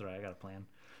it's all right, I got a plan.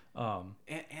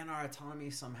 And our autonomy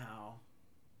somehow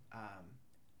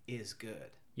is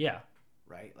good. Yeah.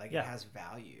 Right? Like, it has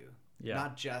value. Yeah.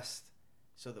 Not just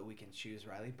so that we can choose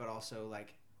rightly, but also,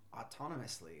 like,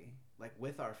 autonomously, like,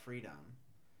 with our freedom,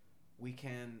 we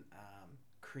can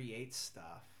create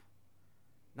stuff.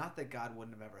 Not that God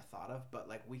wouldn't have ever thought of, but,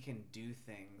 like, we can do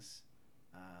things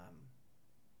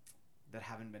that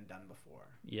haven't been done before.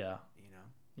 Yeah. You know?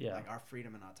 Yeah. Like, our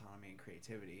freedom and autonomy and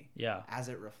creativity. Yeah. As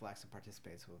it reflects and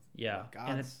participates with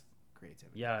God's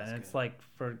creativity. Yeah, and it's like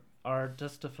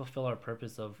just to fulfill our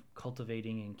purpose of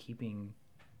cultivating and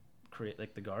create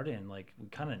like the garden, like, we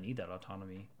kind of need that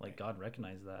autonomy. Like, God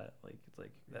recognized that. Like, it's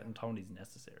like that autonomy is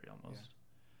necessary almost.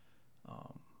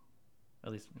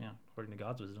 At least, according to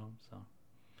God's wisdom. So.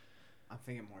 I'm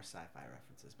thinking more sci-fi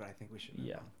references, but I think we should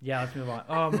move on. Yeah, let's move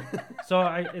on. So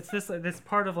it's this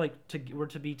part of, like, we're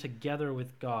to be together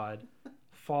with God,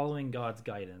 following God's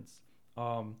guidance.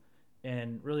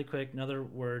 And really quick, another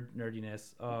word,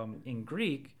 nerdiness. In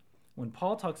Greek, when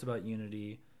Paul talks about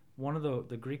unity, one of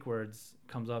the Greek words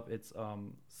comes up. It's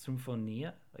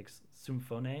symphonia, like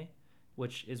symphone,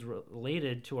 which is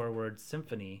related to our word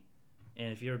symphony.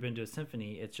 And if you've ever been to a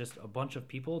symphony, it's just a bunch of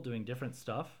people doing different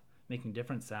stuff, making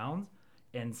different sounds.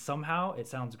 And somehow it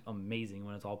sounds amazing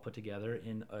when it's all put together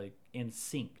in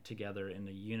sync together in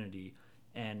a unity.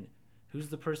 And who's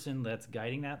the person that's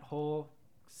guiding that whole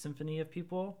symphony of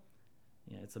people?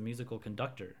 Yeah, it's a musical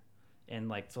conductor. And,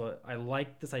 like, so I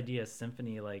like this idea of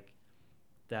symphony, like,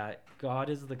 that God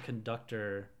is the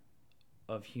conductor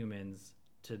of humans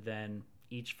to then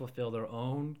each fulfill their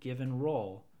own given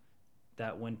role,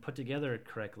 that when put together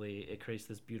correctly, it creates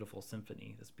this beautiful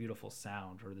symphony, this beautiful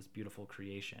sound, or this beautiful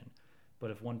creation. But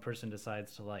if one person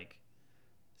decides to, like,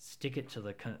 stick it to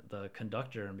the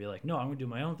conductor and be like, no, I'm going to do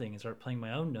my own thing and start playing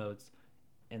my own notes,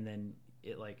 and then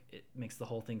it makes the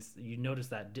whole thing, you notice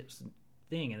that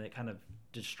thing, and it kind of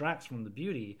distracts from the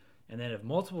beauty. And then if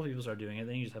multiple people start doing it,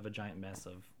 then you just have a giant mess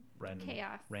of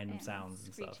random sounds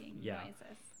and stuff. Yeah.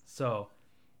 Noises. So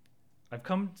I've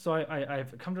come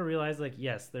to realize, like,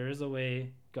 yes, there is a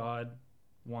way God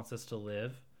wants us to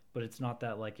live, but it's not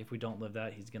that, like, if we don't live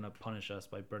that, he's going to punish us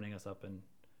by burning us up in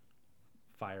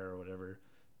fire or whatever.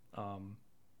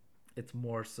 It's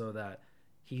more so that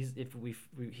he's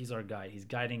our guide. He's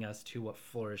guiding us to what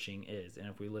flourishing is. And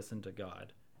if we listen to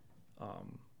God,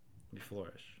 we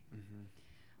flourish. Mm-hmm.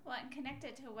 Well, and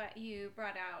connected to what you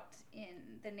brought out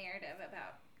in the narrative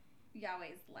about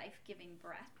Yahweh's life-giving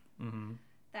breath, Mm-hmm.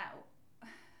 that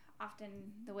often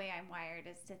the way I'm wired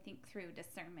is to think through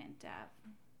discernment of,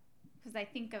 because I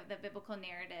think of the biblical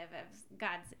narrative of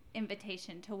God's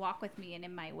invitation to walk with me and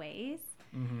in my ways,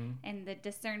 Mm-hmm. and the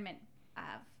discernment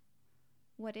of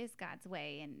what is God's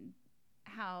way and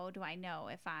how do I know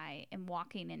if I am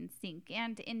walking in sync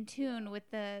and in tune with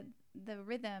the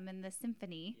rhythm and the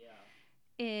symphony.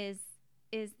 Is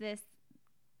this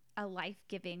a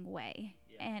life-giving way?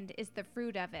 And is the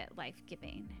fruit of it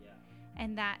life-giving?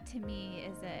 And that to me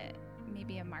is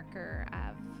maybe a marker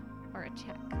of, or a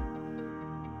check.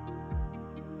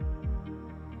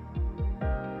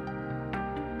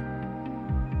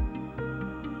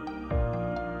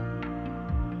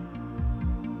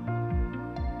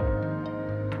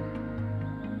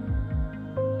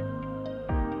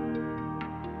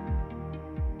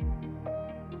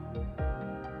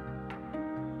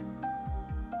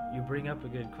 You bring up a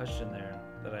good question there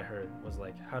that I heard, was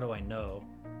like, how do I know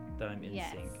that I'm in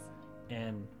sync?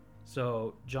 And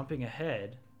so jumping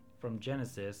ahead from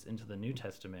Genesis into the New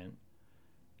Testament,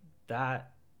 that's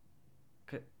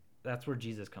where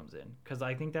Jesus comes in. Because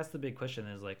I think that's the big question,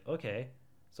 is like, okay,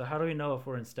 so how do we know if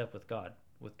we're in step with God,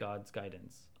 with God's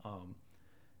guidance?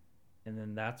 And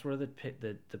then that's where the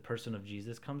person of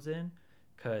Jesus comes in,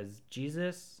 because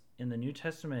Jesus in the New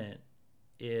Testament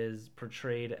is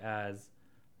portrayed as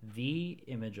the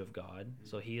image of God.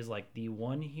 So he is like the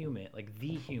one human, like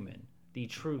the human, the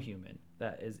true human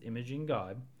that is imaging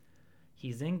God.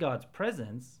 He's in God's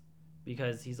presence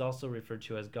because he's also referred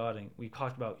to as God, and we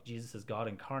talked about Jesus as God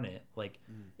incarnate. Like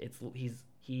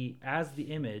he as the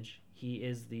image, he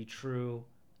is the true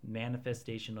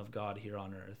manifestation of God here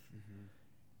on earth.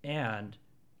 Mm-hmm. And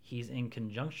he's in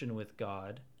conjunction with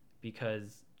God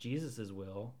because Jesus's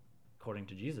will, according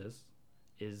to Jesus,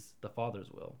 is the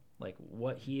Father's will. Like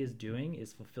what he is doing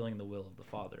is fulfilling the will of the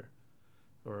Father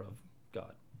or of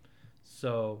God.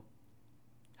 So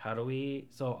how do we?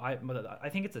 So I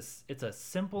think it's a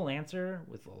simple answer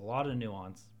with a lot of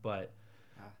nuance, but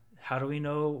how do we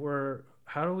know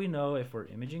if we're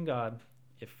imaging God,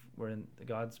 if we're in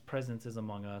God's presence is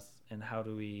among us, and how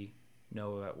do we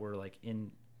know that we're like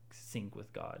in sync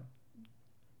with God?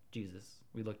 Jesus.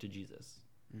 We look to Jesus.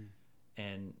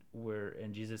 And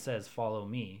Jesus says, "Follow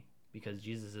me," because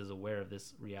Jesus is aware of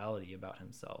this reality about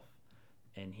himself.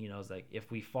 And he knows like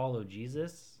if we follow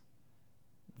Jesus,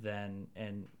 then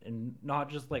and not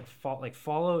just like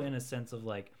follow in a sense of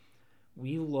like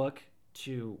we look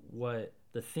to what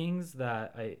the things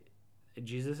that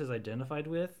Jesus is identified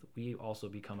with, we also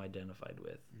become identified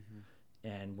with.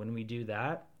 And when we do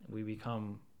that, we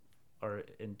become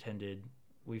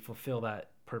we fulfill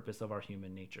that purpose of our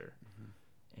human nature.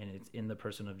 And it's in the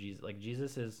person of Jesus. Like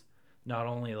Jesus is not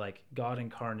only like God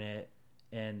incarnate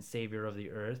and savior of the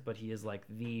earth, but he is like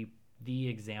the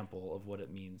example of what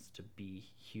it means to be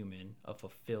human, a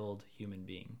fulfilled human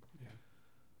being.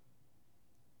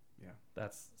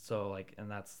 That's so like,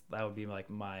 and that would be like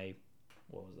my,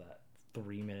 what was that,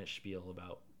 3-minute spiel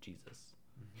about Jesus.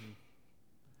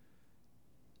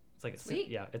 It's like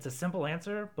it's a simple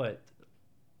answer, but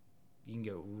you can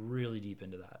go really deep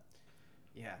into that.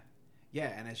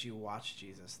 And as you watch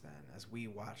Jesus, then as we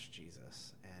watch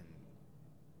Jesus and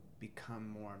become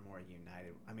more and more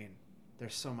united, I mean,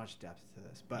 there's so much depth to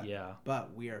this,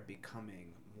 but we are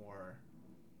becoming more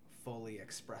fully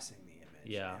expressing the image.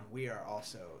 And we are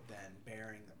also then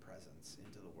bearing the presence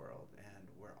into the world, and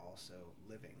we're also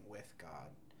living with God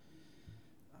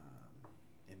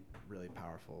in really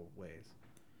powerful ways.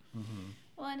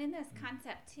 Well, and in this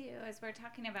concept too, as we're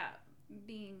talking about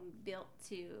being built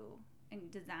to and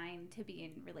designed to be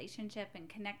in relationship and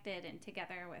connected and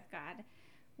together with God,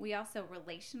 we also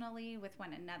relationally with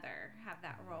one another have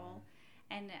that role.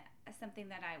 And something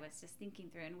that I was just thinking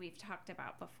through, and we've talked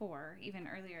about before, even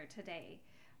earlier today,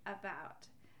 about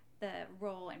the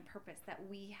role and purpose that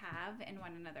we have in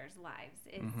one another's lives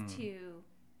is to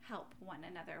help one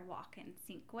another walk in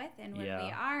sync with, and when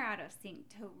we are out of sync,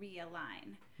 to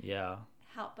realign.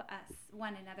 Help us,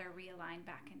 one another, realign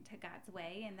back into God's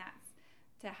way, and that's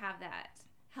to have that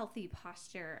healthy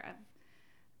posture of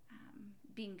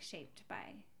being shaped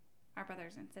by our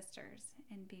brothers and sisters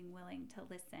and being willing to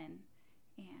listen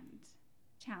and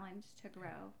challenged to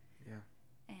grow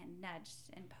and nudged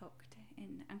and poked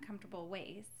in uncomfortable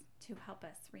ways to help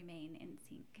us remain in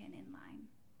sync and in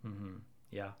line.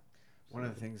 One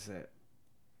of the things that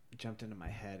jumped into my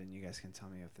head, and you guys can tell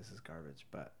me if this is garbage,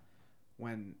 but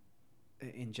when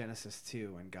in Genesis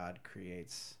 2, when God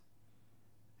creates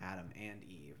Adam and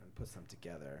Eve and puts them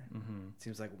together, it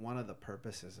seems like one of the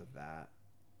purposes of that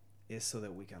is so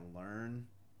that we can learn,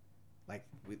 like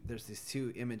there's these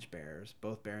two image bearers,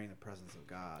 both bearing the presence of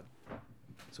God,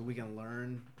 so we can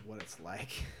learn what it's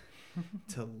like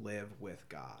to live with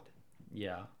God.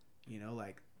 You know,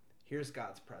 like here's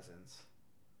God's presence,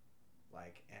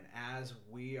 like, and as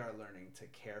we are learning to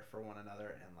care for one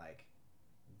another and like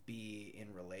be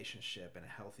in relationship in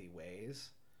healthy ways,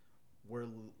 we're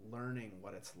learning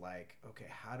what it's like. Okay,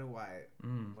 how do I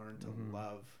learn to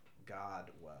love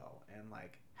God well and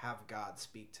like have God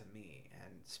speak to me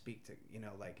and speak to, you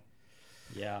know, like.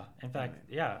 In fact,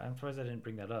 I'm surprised I didn't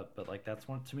bring that up, but like that's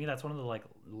one of the like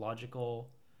logical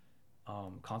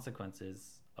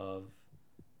consequences of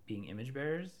being image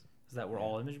bearers, is that we're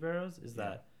all image bearers, is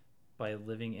that by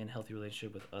living in healthy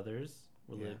relationship with others,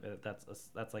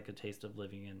 that's like a taste of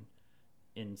living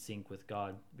in sync with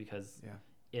God, because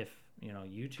if you know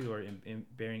you two are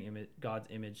bearing God's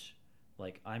image,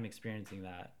 like I'm experiencing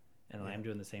that and I'm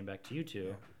doing the same back to you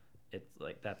two, it's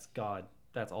like that's God.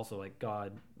 That's also like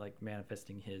God, like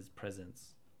manifesting his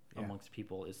presence amongst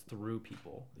people is through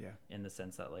people, in the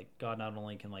sense that like God not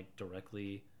only can like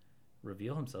directly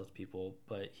reveal himself to people,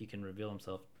 but he can reveal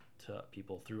himself to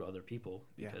people through other people,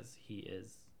 because he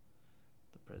is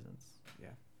the presence,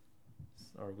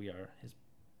 or we are his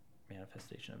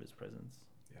manifestation of his presence.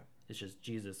 It's just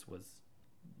Jesus was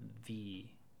the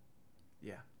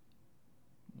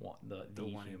one, the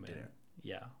one human who did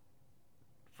it.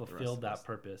 Fulfilled that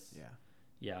purpose.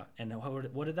 And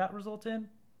what did that result in?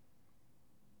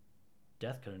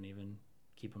 Death couldn't even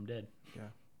keep him dead.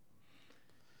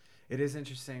 It is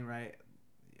interesting, right?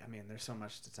 I mean, there's so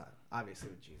much to talk. Obviously,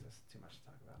 with Jesus, too much to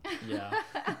talk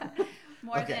about.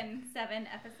 More than 7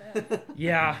 episodes.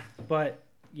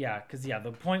 Because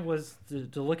the point was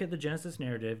to look at the Genesis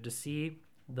narrative, to see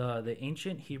the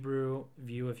ancient Hebrew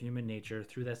view of human nature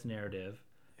through this narrative,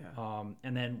 Yeah.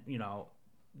 And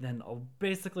then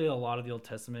basically a lot of the Old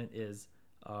Testament is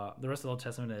the rest of the Old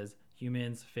Testament is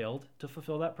humans failed to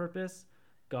fulfill that purpose.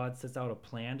 God sets out a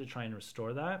plan to try and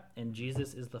restore that, and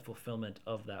Jesus is the fulfillment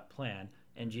of that plan.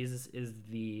 And Jesus is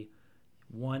the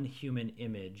one human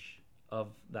image of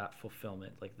that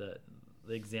fulfillment, like the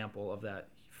example of that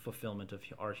fulfillment of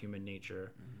our human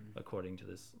nature, according to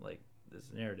this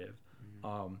narrative.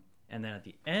 And then at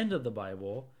the end of the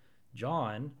Bible,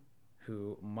 John,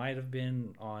 who might have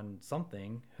been on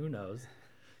something, who knows,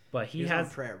 but he has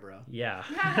on prayer, bro. Yeah.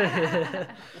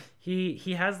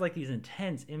 he has like these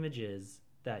intense images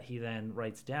that he then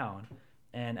writes down,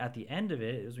 and at the end of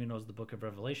it, as we know, is the book of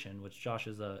Revelation, which Josh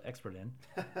is an expert in.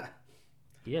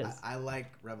 He is. I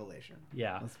like Revelation.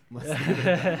 Yeah. Let's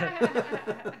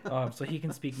So he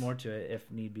can speak more to it if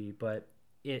need be, but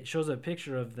it shows a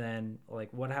picture of then like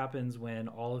what happens when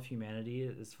all of humanity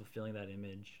is fulfilling that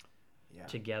image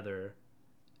together.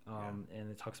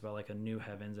 And it talks about like a new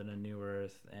heavens and a new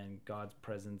earth, and God's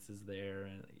presence is there,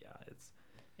 and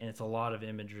it's a lot of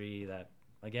imagery that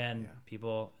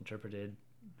people interpreted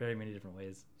very many different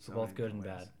ways, so both good and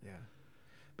bad. Yeah.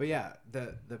 But yeah,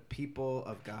 the people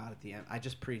of God at the end. I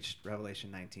just preached Revelation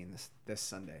 19 this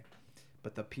Sunday.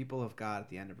 But the people of God at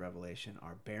the end of Revelation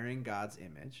are bearing God's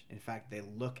image. In fact, they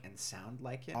look and sound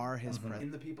like Him. Are His presence in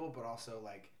the people, but also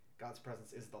like God's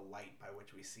presence is the light by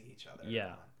which we see each other.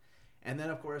 Yeah. And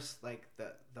then of course, like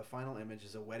the final image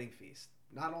is a wedding feast.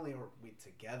 Not only are we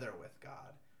together with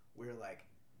God, we're like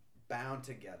bound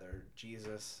together,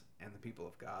 Jesus and the people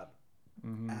of God,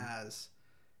 as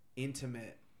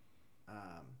intimate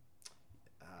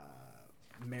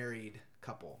married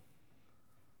couple.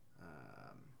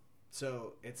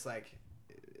 So it's like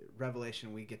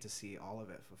Revelation, we get to see all of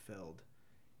it fulfilled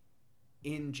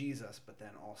in Jesus, but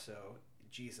then also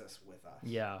Jesus with us.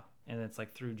 Yeah, and it's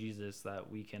like through Jesus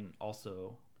that we can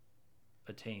also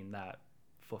attain that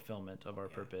fulfillment of our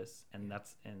purpose, and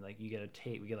like we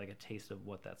get like a taste of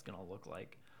what that's gonna look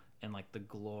like, and like the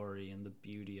glory and the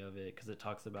beauty of it, because it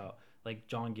talks about like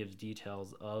John gives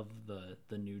details of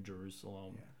the New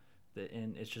Jerusalem. Yeah.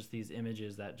 And it's just these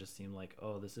images that just seem like,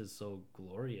 oh, this is so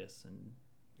glorious and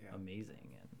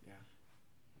amazing,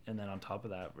 and then on top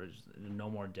of that, there's no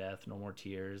more death, no more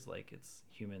tears. Like it's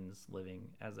humans living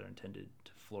as they're intended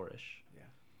to flourish,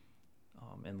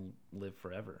 and live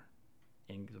forever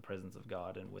in the presence of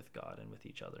God and with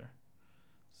each other.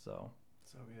 So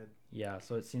good. Yeah.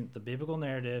 So it seems the biblical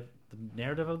narrative, the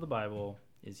narrative of the Bible,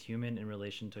 is human in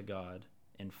relation to God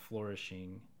and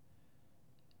flourishing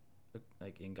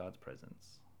like in God's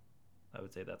presence. I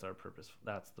would say that's our purpose.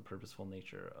 That's the purposeful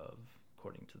nature of,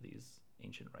 according to these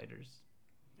ancient writers.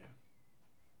 Yeah.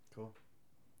 Cool.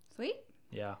 Sweet.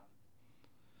 Yeah.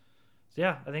 So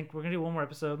yeah, I think we're gonna do one more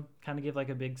episode, kind of give like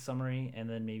a big summary, and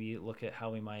then maybe look at how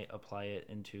we might apply it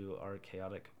into our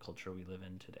chaotic culture we live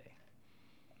in today.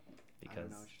 Because I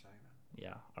don't know what you're talking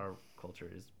about. Yeah, our culture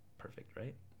is perfect,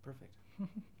 right? Perfect.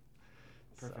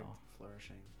 Perfect. So,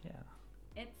 flourishing. Yeah.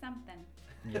 It's something.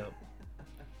 Yep.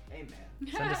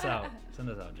 Amen. Send us out. Send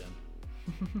us out,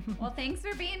 Jen. Well, thanks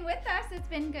for being with us. It's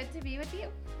been good to be with you.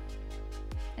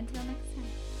 Until next time.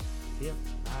 See ya.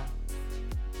 Bye.